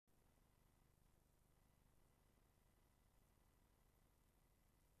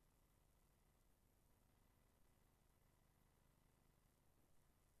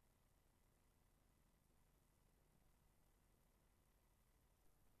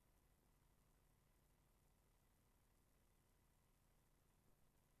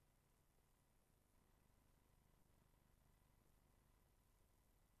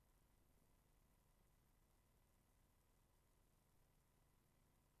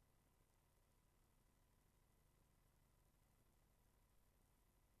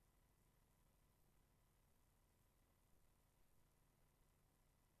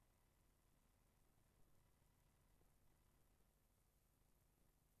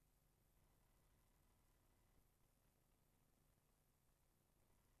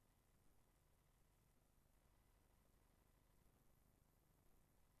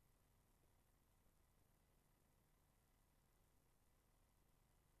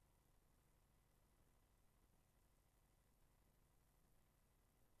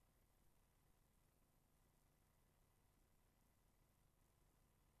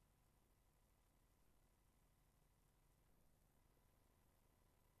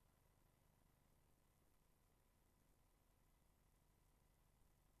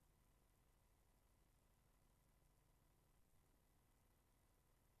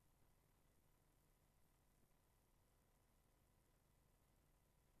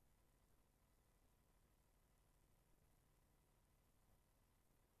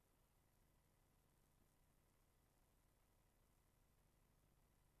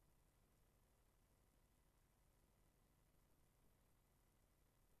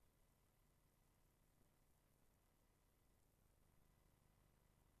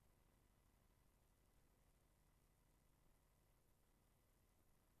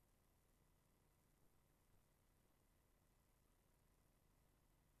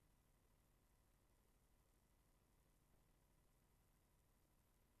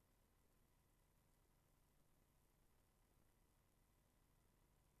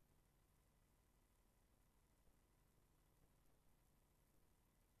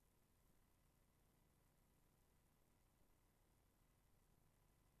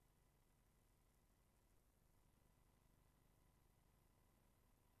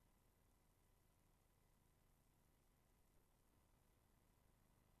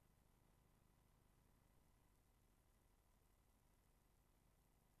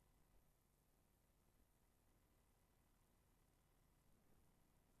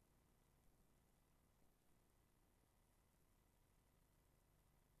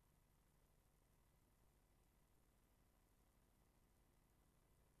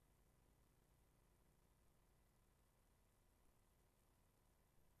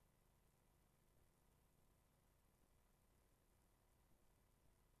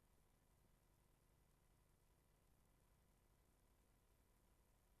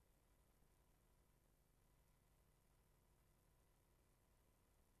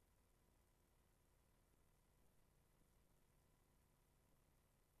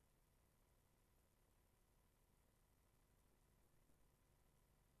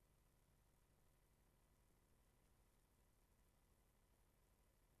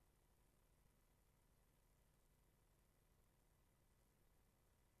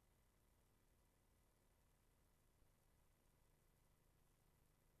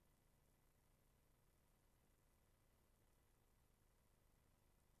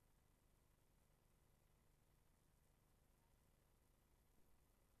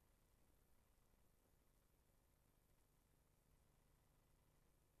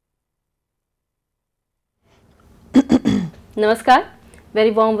Namaskar.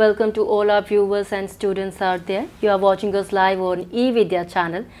 Very warm welcome to all our viewers and students out there. You are watching us live on eVidya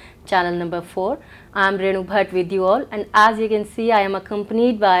channel, channel number 4. I am Renu Bhatt with you all, and as you can see, I am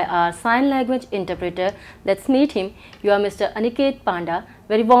accompanied by our sign language interpreter. Let's meet him. You are Mr. Aniket Panda.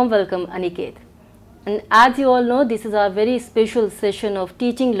 Very warm welcome, Aniket. And as you all know, this is our very special session of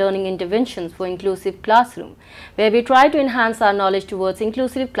teaching learning interventions for inclusive classroom, where we try to enhance our knowledge towards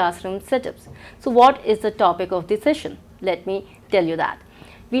inclusive classroom setups. So what is the topic of this session? Let me tell you that.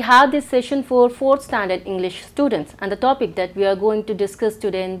 We have this session for 4th standard English students, and the topic that we are going to discuss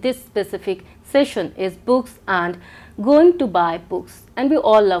today in this specific session is books and going to buy books. And we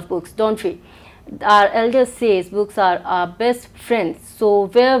all love books, don't we? Our elders says books are our best friends. So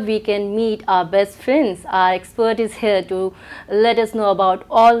where we can meet our best friends, our expert is here to let us know about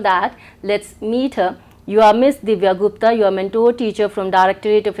all that. Let's meet her. You are Miss Divya Gupta. You are mentor teacher from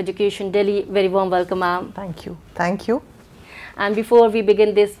Directorate of Education, Delhi. Very warm welcome, ma'am. Thank you. Thank you. And before we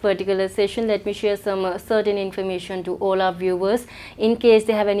begin this particular session, let me share some certain information to all our viewers. In case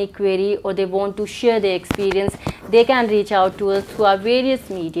they have any query or they want to share their experience, they can reach out to us through our various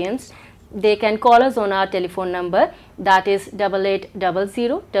mediums. They can call us on our telephone number, that is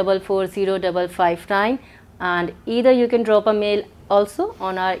 8800440559, and either you can drop a mail also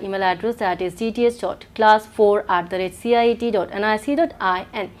on our email address, that is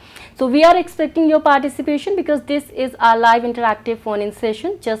dth.class4@ciet.nic.in. So we are expecting your participation because this is our live interactive phone-in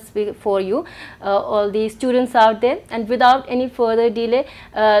session just for you, all the students out there. And without any further delay,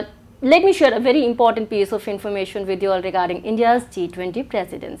 let me share a very important piece of information with you all regarding India's G20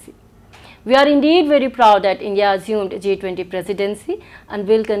 presidency. We are indeed very proud that India assumed G20 presidency and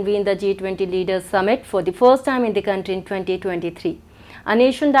will convene the G20 Leaders Summit for the first time in the country in 2023. A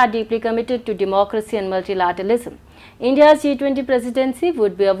nation that deeply committed to democracy and multilateralism, India's G20 presidency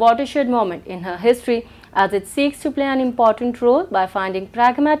would be a watershed moment in her history as it seeks to play an important role by finding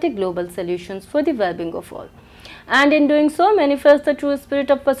pragmatic global solutions for the well-being of all. And in doing so, manifest the true spirit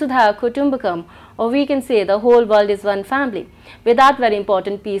of Vasudha Kutumbakam, or we can say the whole world is one family. With that very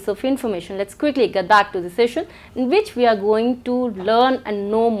important piece of information, let's quickly get back to the session in which we are going to learn and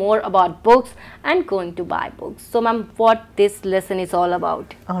know more about books and going to buy books. So, ma'am, what this lesson is all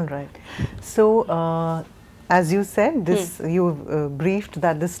about? All right. So, as you said, this you briefed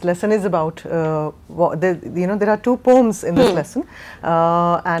that this lesson is about there are 2 poems in this lesson,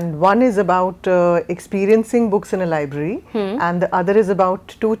 and one is about experiencing books in a library, and the other is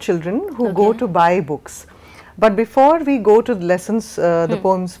about 2 children who go to buy books. But before we go to the lessons, the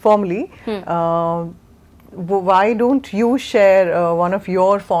poems formally, why don't you share one of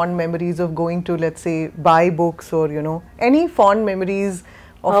your fond memories of going to, let's say, buy books, or any fond memories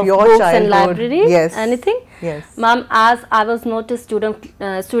of your books childhood? And libraries? Yes. Anything? Yes. Ma'am, as I was not a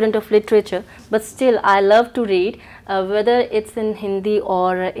student of literature, but still I love to read, whether it's in Hindi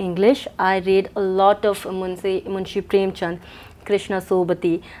or English. I read a lot of Munshi Premchand, Krishna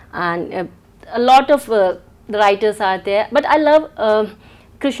Sobati, and a lot of writers are there. But I love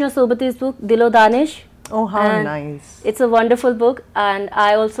Krishna Sobati's book, Dilo Danish. Oh, how nice. It's a wonderful book. And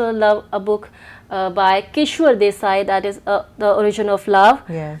I also love a book by Kishwar Desai, that is The Origin of Love.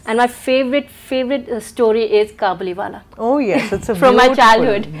 Yes. And my favorite story is Kabuliwala. Oh yes, it's a from my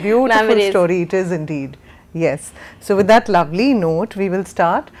childhood beautiful memories. Story. It is indeed. Yes. So with that lovely note, we will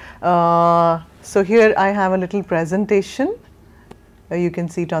start. So here I have a little presentation. You can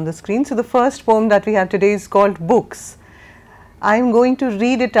see it on the screen. So the first poem that we have today is called Books. I am going to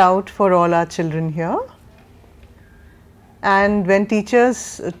read it out for all our children here. And when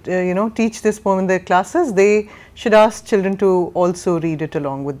teachers, teach this poem in their classes, they should ask children to also read it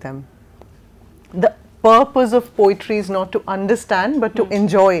along with them. The purpose of poetry is not to understand, but to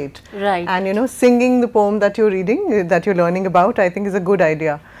enjoy it. Right. And singing the poem that you're reading, that you're learning about, I think is a good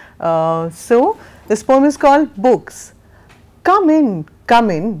idea. So this poem is called Books. Come in,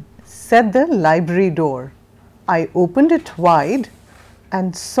 said the library door. I opened it wide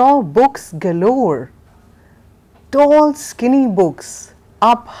and saw books galore. Tall, skinny books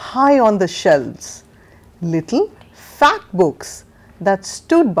up high on the shelves, little fat books that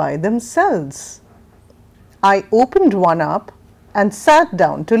stood by themselves. I opened one up and sat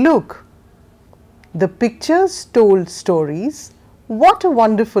down to look. The pictures told stories. What a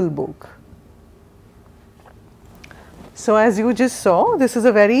wonderful book. So as you just saw, this is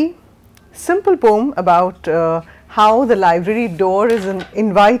a very simple poem about how the library door is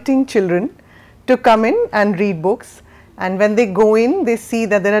inviting children to come in and read books, and when they go in, they see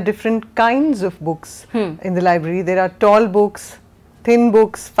that there are different kinds of books in the library. There are tall books, thin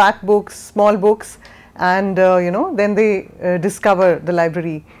books, fat books, small books, and then they discover the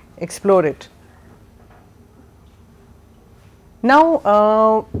library, explore it.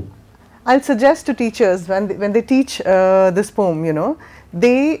 Now, I'll suggest to teachers when they teach this poem, you know,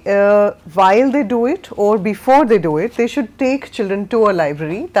 they while they do it or before they do it, they should take children to a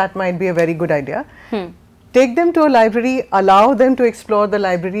library. That might be a very good idea. Take them to a library, allow them to explore the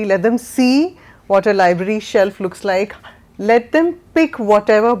library, let them see what a library shelf looks like, let them pick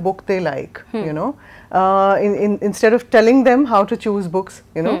whatever book they like, you know, instead of telling them how to choose books,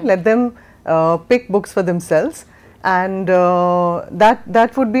 you know, let them pick books for themselves. And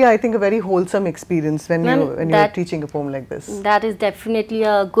that would be, I think, a very wholesome experience when you're teaching a poem like this. That is definitely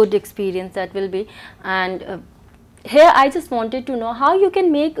a good experience that will be. And here I just wanted to know how you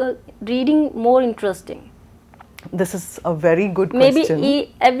can make reading more interesting. This is a very good question.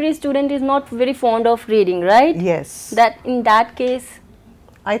 Maybe every student is not very fond of reading, right? Yes. That in that case,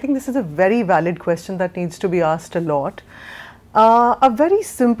 I think this is a very valid question that needs to be asked a lot. A very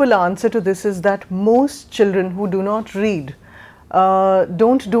simple answer to this is that most children who do not read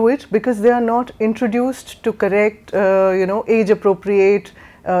don't do it because they are not introduced to correct, you know, age appropriate,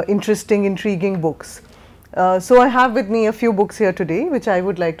 interesting, intriguing books. So I have with me a few books here today which I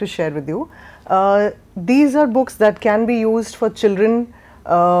would like to share with you. These are books that can be used for children,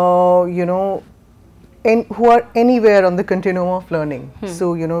 you know, who are anywhere on the continuum of learning.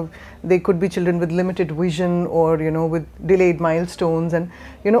 So, you know, they could be children with limited vision or, you know, with delayed milestones, and,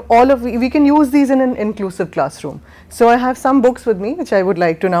 you know, we can use these in an inclusive classroom. So I have some books with me which I would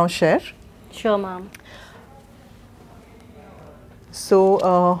like to now share. Sure, ma'am.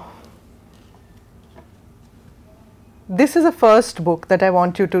 So this is the first book that I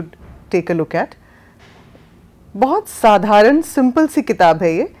want you to take a look at. बहुत साधारण simple सी किताब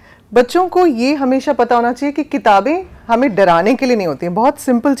है ये. बच्चों को ये हमेशा पता होना चाहिए कि किताबें हमें डराने के लिए नहीं होती हैं, बहुत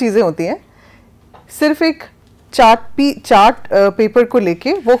सिंपल चीज़ें होती हैं. सिर्फ एक चार्ट पेपर को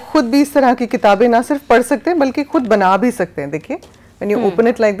लेके वो खुद भी इस तरह की किताबें ना सिर्फ पढ़ सकते हैं बल्कि खुद बना भी सकते हैं. देखिए, when you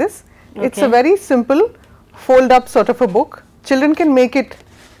open it like this, it's a very simple fold up sort of a book. Children can make it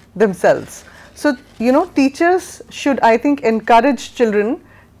themselves. So, you know, teachers should, I think, encourage children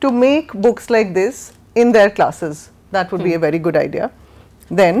to make books like this in their classes. That would be a very good idea.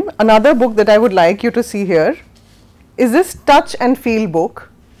 Then another book that I would like you to see here is this touch and feel book.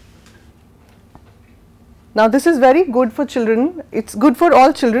 Now this is very good for children. It's good for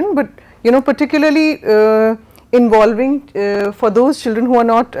all children, but, you know, particularly involving for those children who are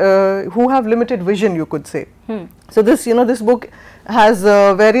not who have limited vision, you could say. So this, you know, this book has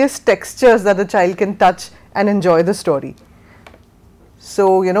various textures that the child can touch and enjoy the story.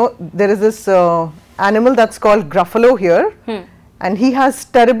 So, you know, there is this animal that's called Gruffalo here, and he has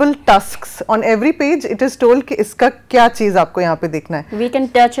terrible tusks. On every page it is told कि इसका क्या चीज़ आपको यहाँ पे देखना है. We can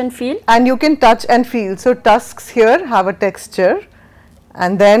touch and feel. And you can touch and feel. So tusks here have a texture,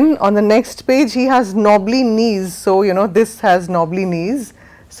 and then on the next page he has knobbly knees. So, you know, this has knobbly knees.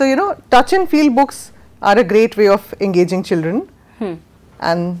 So, you know, touch and feel books are a great way of engaging children.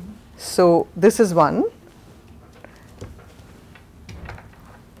 And so this is one.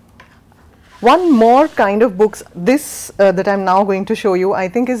 One more kind of books, this that I am now going to show you, I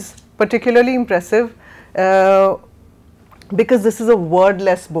think is particularly impressive because this is a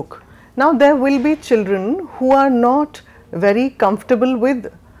wordless book. Now there will be children who are not very comfortable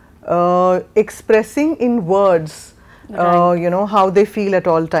with expressing in words, you know, how they feel at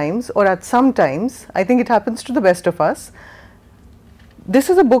all times or at some times. I think it happens to the best of us. This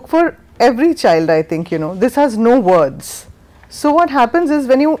is a book for every child, I think, you know. This has no words. So what happens is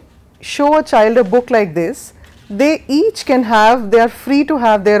when you show a child a book like this, they each can have, they are free to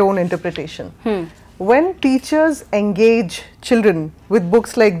have their own interpretation. When teachers engage children with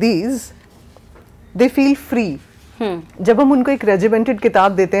books like these, they feel free. जब हम उनको एक regimented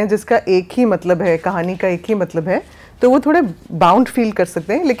किताब देते हैं जिसका एक ही मतलब है, कहानी का एक ही मतलब है, तो वो थोड़े बाउंड फील कर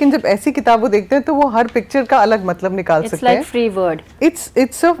सकते हैं. लेकिन जब ऐसी किताब वो देखते हैं तो वो हर पिक्चर का अलग मतलब निकाल सकते हैं. It's like free word.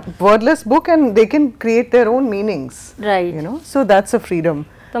 It's a wordless book and they can create their own meanings. Right. You know, so that's a freedom.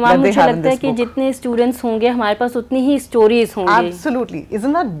 तो मैम मुझे लगता है कि जितने स्टूडेंट्स होंगे हमारे पास उतनी ही स्टोरीज होंगी. Absolutely.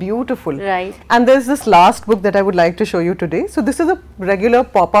 Isn't that beautiful? Right. And there's this last book that I would like to show you today. So this is a regular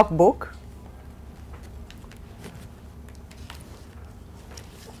pop-up book.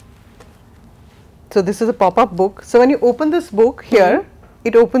 So this is a pop-up book. So when you open this book here,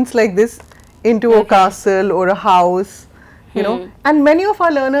 it opens like this into a castle or a house, you know, and many of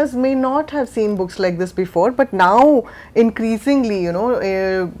our learners may not have seen books like this before, but now increasingly, you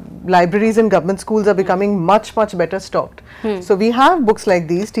know, libraries in government schools are becoming much better stocked. So we have books like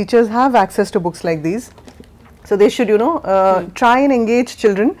these, teachers have access to books like these, so they should, you know, try and engage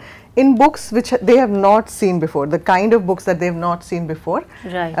children in books which they have not seen before, the kind of books that they have not seen before,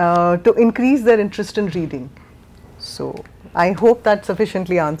 right, to increase their interest in reading. So I hope that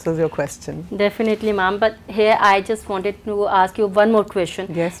sufficiently answers your question. Definitely, ma'am. But here I just wanted to ask you one more question.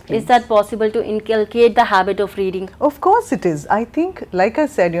 Yes, please. Is that possible to inculcate the habit of reading? Of course it is. I think, like I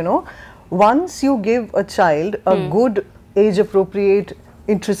said, you know, once you give a child a good, age-appropriate,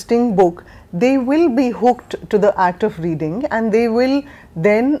 interesting book, they will be hooked to the act of reading, and they will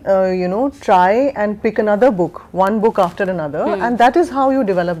then, you know, try and pick another book, one book after another, and that is how you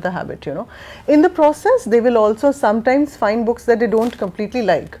develop the habit, you know. In the process, they will also sometimes find books that they don't completely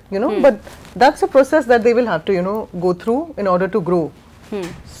like, you know, but that's a process that they will have to, you know, go through in order to grow.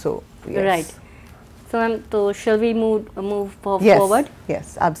 So, yes. Right. So, ma'am, so shall we move Yes, forward?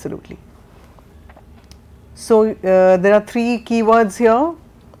 yes, absolutely. So, there are 3 keywords here.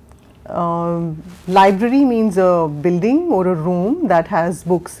 Library means a building or a room that has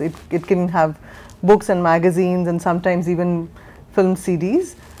books. It can have books and magazines and sometimes even film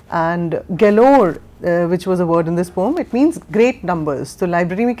CDs. And galore, which was a word in this poem, it means great numbers. So,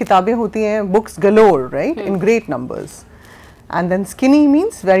 library mein kitabein hoti hain, books galore, right, in great numbers. And then skinny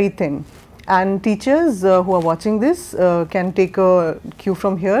means very thin. And teachers who are watching this can take a cue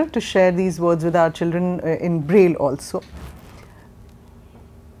from here to share these words with our children in Braille also.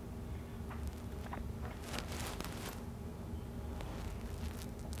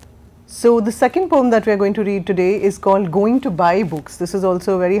 So, the second poem that we are going to read today is called Going to Buy Books. This is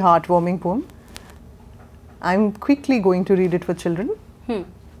also a very heartwarming poem. I am quickly going to read it for children.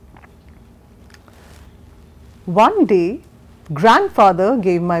 One day, grandfather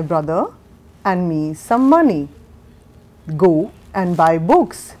gave my brother and me some money. Go and buy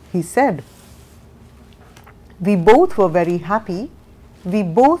books, he said. We both were very happy. We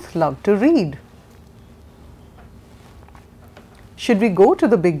both loved to read. Should we go to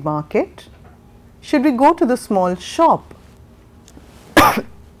the big market? Should we go to the small shop?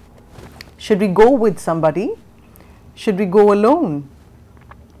 Should we go with somebody? Should we go alone?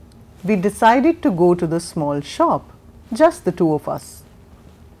 We decided to go to the small shop, just the 2 of us.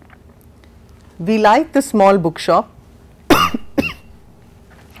 We liked the small bookshop.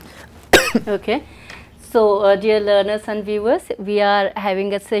 Okay. So, dear learners and viewers, we are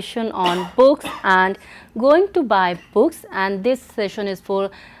having a session on books and going to buy books, and this session is for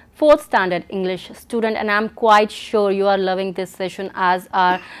 4th standard English student, and I am quite sure you are loving this session as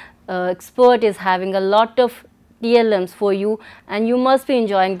our expert is having a lot of TLMs for you, and you must be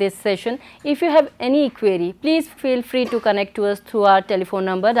enjoying this session. If you have any query, please feel free to connect to us through our telephone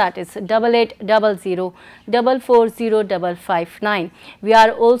number, that is 8800 440 We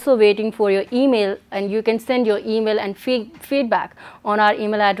are also waiting for your email, and you can send your email and feedback on our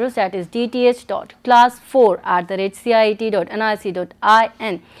email address, that is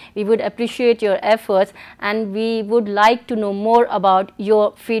dth.class4@cit.nic.in. We would appreciate your efforts and we would like to know more about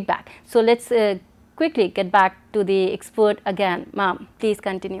your feedback. So, let's quickly get back to the expert again. Ma'am, please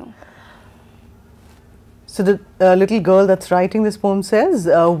continue. So, the little girl that's writing this poem says,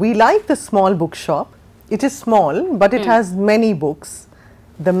 we like the small bookshop. It is small, but it has many books.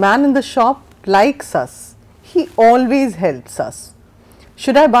 The man in the shop likes us. He always helps us.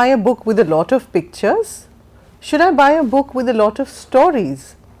 Should I buy a book with a lot of pictures? Should I buy a book with a lot of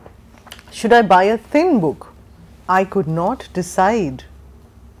stories? Should I buy a thin book? I could not decide.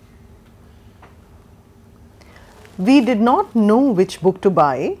 We did not know which book to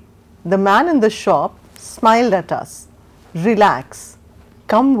buy. The man in the shop smiled at us. Relax,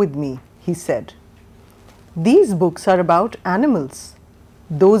 come with me, he said. These books are about animals,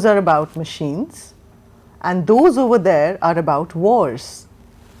 those are about machines, and those over there are about wars.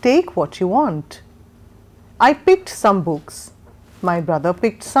 Take what you want. I picked some books. My brother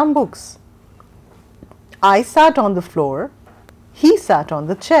picked some books. I sat on the floor. He sat on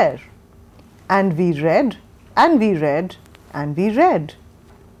the chair. And we read, and we read, and we read.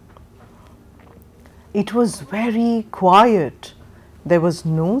 It was very quiet. There was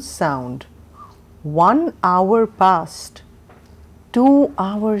no sound. 1 hour passed. 2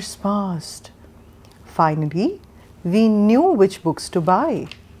 hours passed. Finally, we knew which books to buy.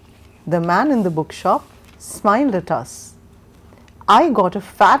 The man in the bookshop smiled at us. I got a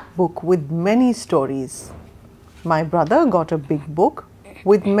fat book with many stories. My brother got a big book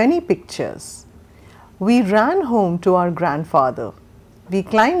with many pictures. We ran home to our grandfather. We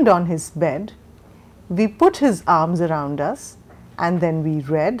climbed on his bed. We put his arms around us, and then we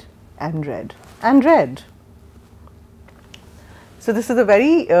read and read and read. So, this is a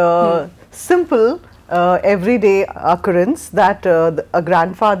very simple everyday occurrence that a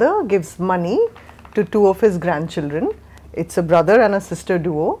grandfather gives money to 2 of his grandchildren. It's a brother and a sister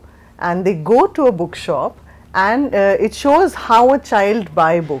duo, and they go to a bookshop and it shows how a child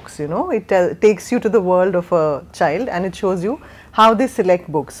buy books, you know. It takes you to the world of a child and it shows you how they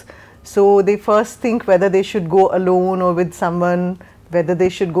select books. So they first think whether they should go alone or with someone, whether they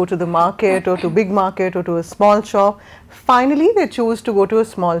should go to the market or to big market or to a small shop. Finally they choose to go to a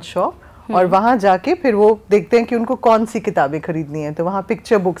small shop और वहाँ जाके फिर वो देखते हैं कि उनको कौन सी किताबें खरीदनी है. तो वहाँ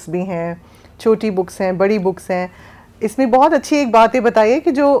पिक्चर बुक्स भी हैं, छोटी बुक्स हैं, बड़ी बुक्स हैं. इसमें बहुत अच्छी एक बात ये बताइए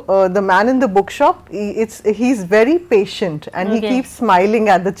कि जो the man in the book shop, he is very patient and he keeps smiling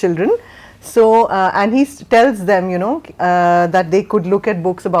at the children. So and he tells them, you know, that they could look at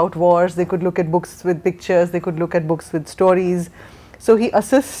books about wars, they could look at books with pictures, they could look at books with stories. So he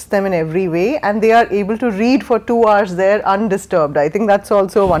assists them in every way and they are able to read for 2 hours there undisturbed. I think that's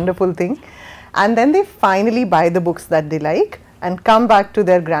also a wonderful thing. And then they finally buy the books that they like and come back to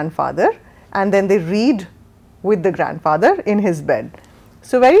their grandfather and then they read with the grandfather in his bed.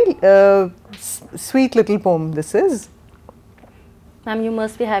 So very sweet little poem this is. Ma'am, you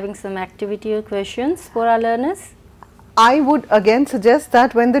must be having some activity or questions for our learners. I would again suggest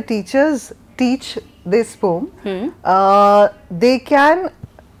that when the teachers teach this poem, they can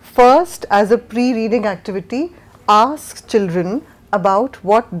first, as a pre-reading activity, ask children about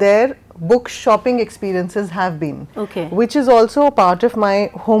what their book shopping experiences have been, which is also a part of my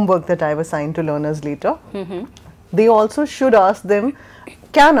homework that I have assigned to learners later. They also should ask them,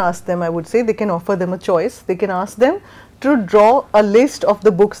 can ask them, I would say, they can offer them a choice. They can ask them to draw a list of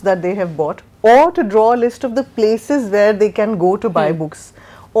the books that they have bought, or to draw a list of the places where they can go to buy books,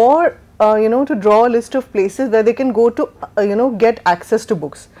 or you know, to draw a list of places where they can go to you know, get access to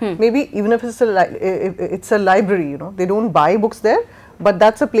books. Maybe even if it's a library, you know, they don't buy books there, but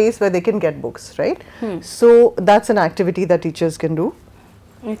that's a place where they can get books, right? So that's an activity that teachers can do.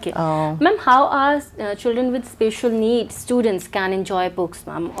 Okay. Ma'am, how are children with special needs, students, can enjoy books,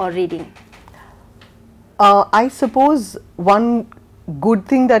 ma'am, or reading? I suppose one good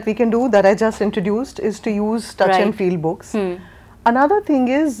thing that we can do, that I just introduced, is to use touch and feel books. Another thing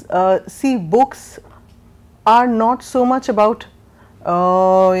is, see, books are not so much about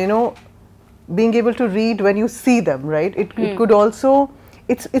you know, being able to read when you see them, right? It could also,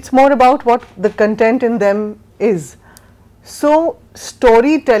 it's more about what the content in them is. So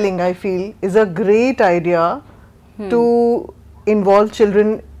storytelling, I feel, is a great idea to involve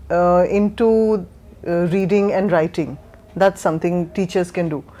children into reading and writing. That's something teachers can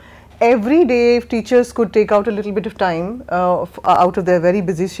do. Every day, if teachers could take out a little bit of time out of their very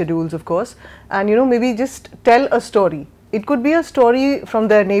busy schedules, of course, and you know, maybe just tell a story. It could be a story from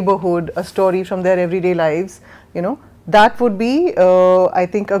their neighborhood, a story from their everyday lives, you know. That would be, I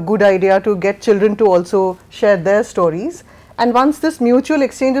think, a good idea to get children to also share their stories. And once this mutual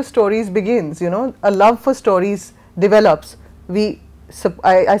exchange of stories begins, you know, a love for stories develops.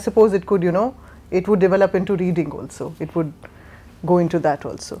 I suppose it could, you know, it would develop into reading also. It would go into that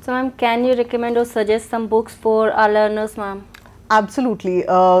also. So, ma'am, can you recommend or suggest some books for our learners, ma'am? Absolutely.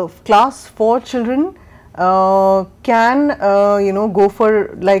 Class 4 children can, you know, go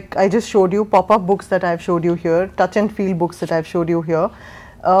for, like I just showed you, pop-up books that I have showed you here, touch and feel books that I have showed you here.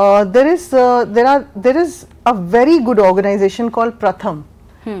 There is a very good organization called Pratham,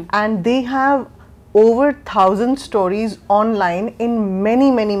 and they have over 1,000 stories online in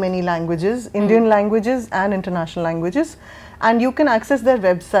many languages, Indian languages and international languages, and you can access their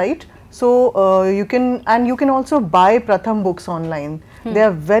website. So you can also buy Pratham books online. They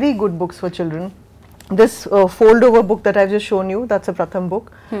are very good books for children. This fold over book that I've just shown you, that's a Pratham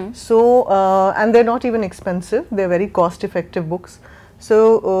book. So and they're not even expensive, they're very cost effective books.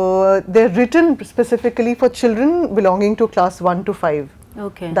 So they're written specifically for children belonging to class 1 to 5,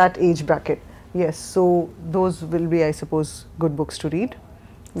 that age bracket. Yes, so those will be, I suppose, good books to read.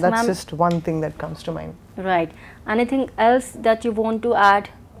 That's just one thing that comes to mind. Right. Anything else that you want to add?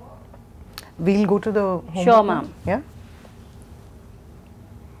 We'll go to the homework. Sure, ma'am. Yeah.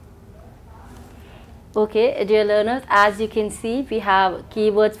 Okay, dear learners, as you can see, we have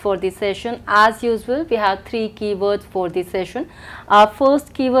keywords for this session. As usual, we have 3 keywords for this session. Our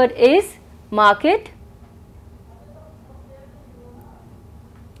first keyword is market.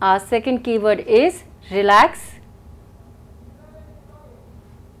 Our second keyword is relax.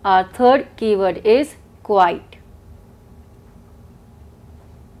 Our third keyword is quiet.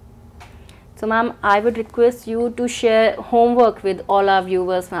 So, ma'am, I would request you to share homework with all our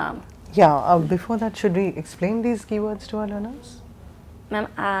viewers, ma'am. Yeah, before that, should we explain these keywords to our learners?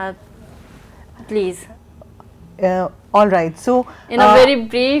 Ma'am, please. All right. So, in a very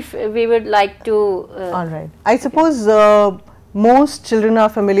brief, we would like to. All right. I suppose most children are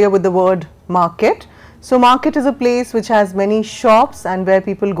familiar with the word market. So, market is a place which has many shops and where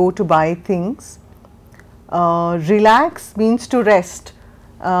people go to buy things. Relax means to rest,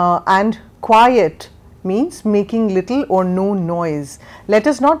 and quiet means making little or no noise. Let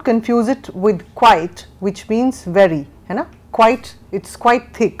us not confuse it with quite, which means very, है ना? Quite, it's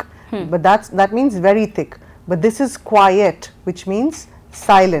quite thick, but that means very thick. But this is quiet, which means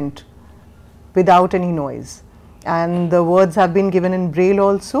silent, without any noise. And the words have been given in Braille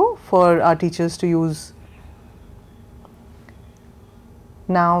also for our teachers to use.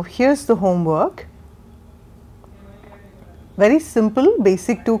 Now here's the homework. Very simple,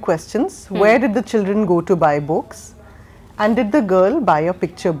 basic 2 questions. Where did the children go to buy books? And did the girl buy a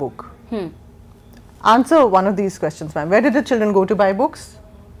picture book? Answer one of these questions, ma'am. Where did the children go to buy books?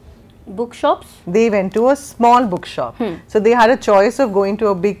 Bookshops? They went to a small bookshop. So they had a choice of going to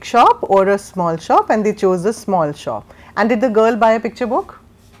a big shop or a small shop, and they chose the small shop. And did the girl buy a picture book?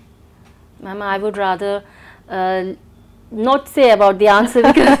 Ma'am, I would rather not say about the answer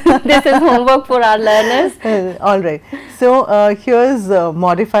because this is homework for our learners. Alright. So here's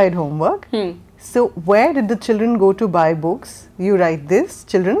modified homework. So where did the children go to buy books? You write this,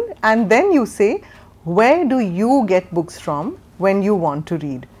 children, and then you say, where do you get books from when you want to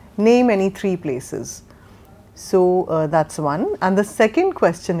read? Name any 3 places. So that's one. And the second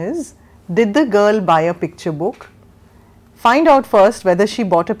question is, did the girl buy a picture book? Find out first whether she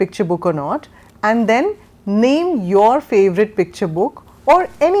bought a picture book or not, and then name your favorite picture book or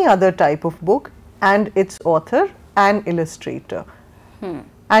any other type of book and its author and illustrator.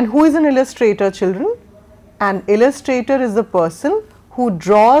 And who is an illustrator, children? An illustrator is the person who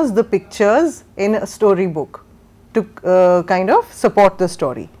draws the pictures in a storybook to kind of support the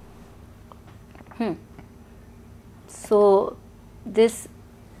story. So this,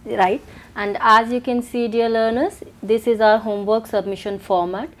 right, and as you can see, dear learners, this is our homework submission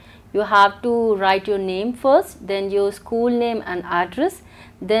format. You have to write your name first, then your school name and address,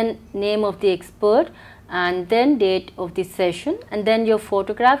 then name of the expert, and then date of the session, and then your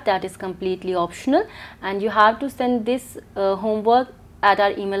photograph, that is completely optional. And you have to send this homework at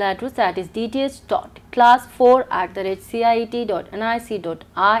our email address, that is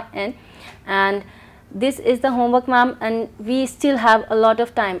dth.class4@ciet.nic.in. and this is the homework, ma'am, and we still have a lot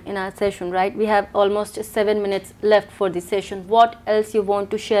of time in our session, right? We have almost 7 minutes left for the session. What else you want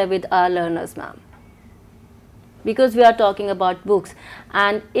to share with our learners, ma'am? Because we are talking about books,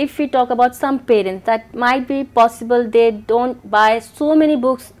 and if we talk about some parents, that might be possible they don't buy so many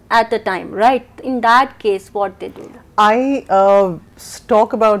books at a time, right? In that case, what they do? I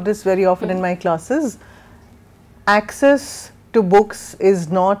talk about this very often in my classes. Access to books is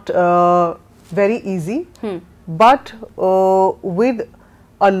not very easy, but with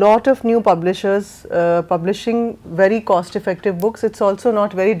a lot of new publishers publishing very cost effective books, it's also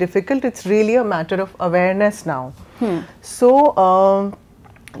not very difficult. It's really a matter of awareness now. So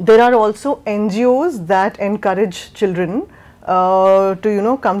there are also NGOs that encourage children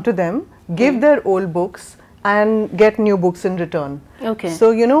to come to them, give their old books and get new books in return. Okay.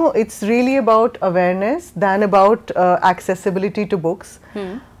 So it's really about awareness than about accessibility to books.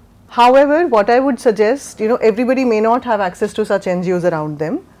 However, what I would suggest, everybody may not have access to such NGOs around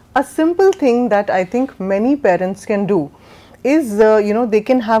them. A simple thing that I think many parents can do is, they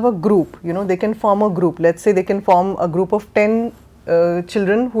can have a group, they can form a group. Let's say they can form a group of 10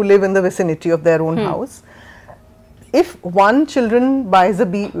 children who live in the vicinity of their own house. If one children buys a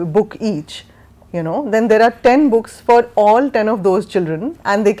book each, then there are 10 books for all 10 of those children,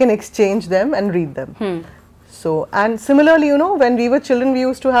 and they can exchange them and read them. So, and similarly, when we were children, we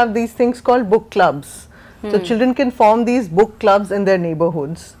used to have these things called book clubs. So, children can form these book clubs in their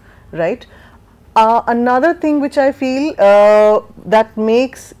neighborhoods, right? Another thing which I feel that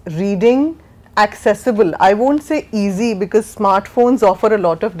makes reading accessible, I won't say easy because smartphones offer a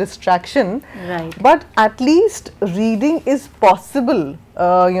lot of distraction, right, but at least reading is possible.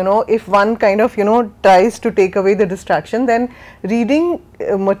 If one kind of tries to take away the distraction, then reading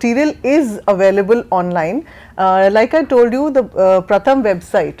material is available online. Like I told you, the Pratham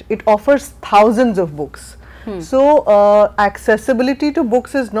website, it offers thousands of books. So accessibility to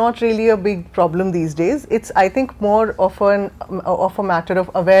books is not really a big problem these days. It's, I think, more of a matter of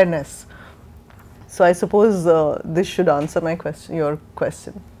awareness. So I suppose this should answer my question, your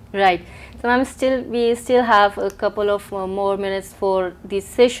question. Right. So ma'am, we still have a couple of more minutes for this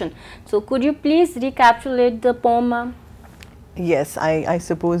session. So could you please recapitulate the poem, ma'am? Yes, I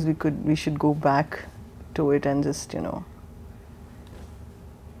suppose we should go back to it and just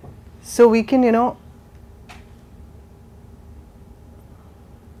so we can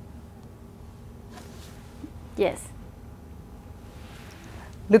Yes.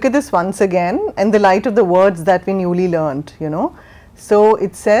 Look at this once again in the light of the words that we newly learnt, So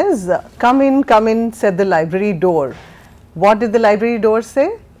it says, come in, said the library door. What did the library door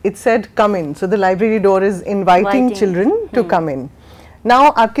say? It said, come in. So the library door is inviting children to come in.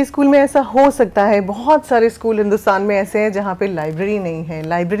 Now, आपके school में ऐसा हो सकता है, बहुत सारे school Hindustan में ऐसे हैं जहाँ पे लाइब्रेरी नहीं है,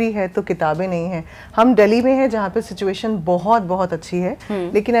 लाइब्रेरी है तो किताबें नहीं हैं. हम दिल्ली में हैं जहाँ पे सिचुएशन बहुत बहुत अच्छी है,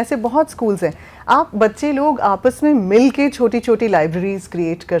 लेकिन ऐसे बहुत स्कूल्स हैं. आप बच्चे लोग आपस में मिल के छोटी छोटी लाइब्रेरीज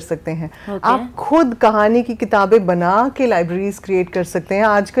क्रिएट कर सकते हैं. आप खुद कहानी की किताबें बना के लाइब्रेरीज क्रिएट कर सकते हैं.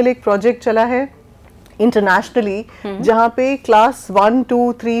 आजकल एक प्रोजेक्ट चला है इंटरनेशनली जहाँ पे क्लास 1,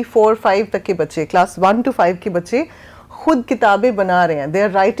 2, 3, 4, 5 तक के बच्चे, क्लास 1 to 5 के बच्चे खुद किताबें बना रहे हैं. They are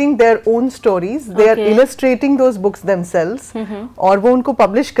writing their own stories, they are illustrating those books themselves और वो उनको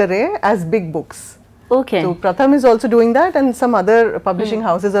पब्लिश कर रहे हैं as big books. Okay. So Pratham is also doing that, and some other publishing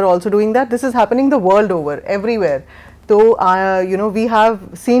houses are also doing that. This is happening the world over, everywhere. So you know, we have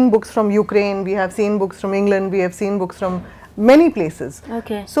seen books from Ukraine, we have seen books from England, we have seen books from many places.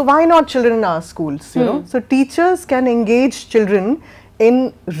 Okay. So why not children in our schools? You know, so teachers can engage children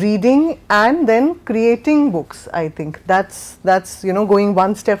in reading and then creating books. I think that's you know, going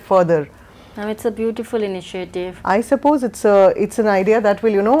one step further. It's a beautiful initiative. I suppose it's an idea that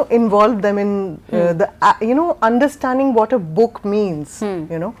will, you know, involve them in you know, understanding what a book means.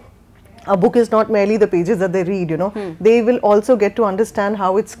 You know, a book is not merely the pages that they read. You know, they will also get to understand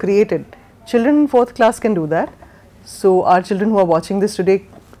how it's created. Children in 4th class can do that. So our children who are watching this today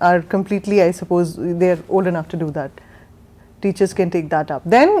are completely, I suppose, they are old enough to do that. Teachers can take that up.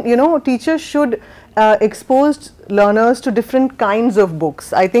 Then, you know, teachers should expose learners to different kinds of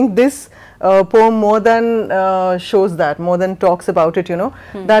books. I think this poem more than shows that, more than talks about it, you know,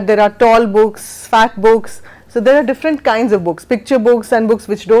 that there are tall books, fat books. So there are different kinds of books, picture books and books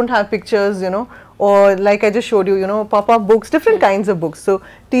which don't have pictures, you know, or like I just showed you, you know, pop-up books, different kinds of books. So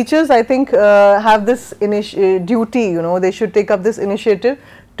teachers, I think, have this duty, you know, they should take up this initiative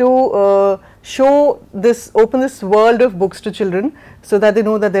to show this, open this world of books to children so that they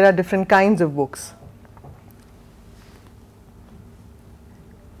know that there are different kinds of books.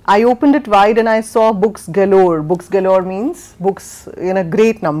 I opened it wide and I saw books galore. Books galore means books in a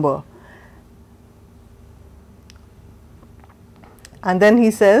great number. And then he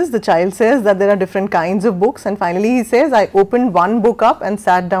says, the child says that there are different kinds of books, and finally he says, I opened one book up and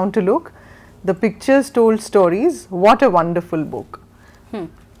sat down to look. The pictures told stories. What a wonderful book.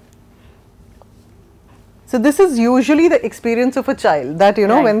 So this is usually the experience of a child, that, you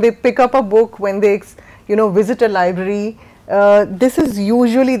know, when they pick up a book, when they, you know, visit a library, this is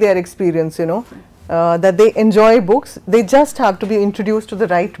usually their experience, you know, that they enjoy books. They just have to be introduced to the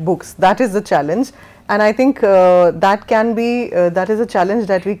right books. That is the challenge. And I think that can be, that is a challenge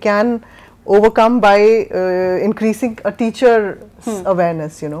that we can overcome by increasing a teacher's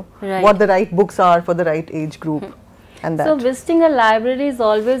awareness, you know, what the right books are for the right age group. And that. So visiting a library is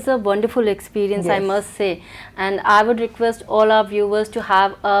always a wonderful experience, I must say, and I would request all our viewers to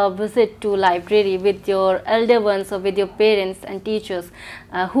have a visit to library with your elder ones or with your parents and teachers,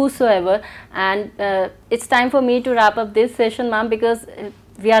 whosoever. And it's time for me to wrap up this session, ma'am, because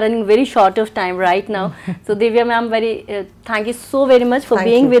we are running very short of time right now. So Divya ma'am, thank you so very much for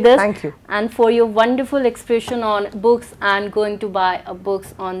being with us. Thank you. And for your wonderful expression on books and going to buy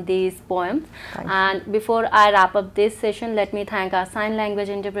books on these poems. And before I wrap up this session, let me thank our sign language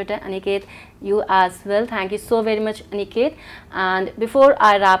interpreter Aniket, you as well. Thank you so very much, Aniket. And before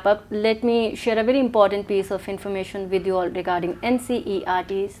I wrap up, let me share a very important piece of information with you all regarding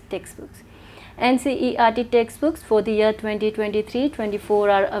NCERT's textbooks. NCERT textbooks for the year 2023-24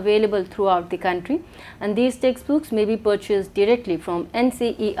 are available throughout the country, and these textbooks may be purchased directly from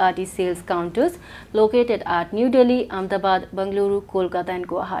NCERT sales counters located at New Delhi, Ahmedabad, Bengaluru, Kolkata and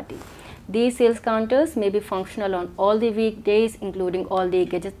Guwahati. These sales counters may be functional on all the weekdays, including all the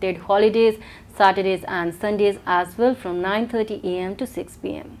gazetted holidays, Saturdays and Sundays as well, from 9:30 AM to 6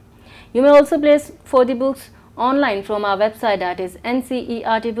 PM. You may also place for the books online from our website, that is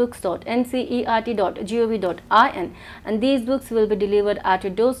ncertbooks.ncert.gov.in, and these books will be delivered at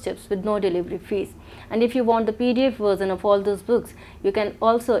your doorsteps with no delivery fees. And if you want the PDF version of all those books, it can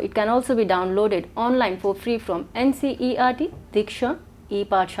also be downloaded online for free from NCERT, Diksha,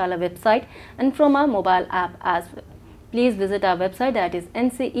 ePathshala website and from our mobile app as well. Please visit our website, that is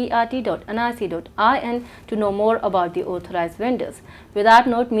ncert.nic.in, to know more about the authorized vendors. With that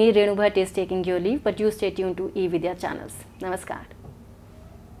note, me Renu Bhatt is taking your leave, but you stay tuned to eVidya channels. Namaskar.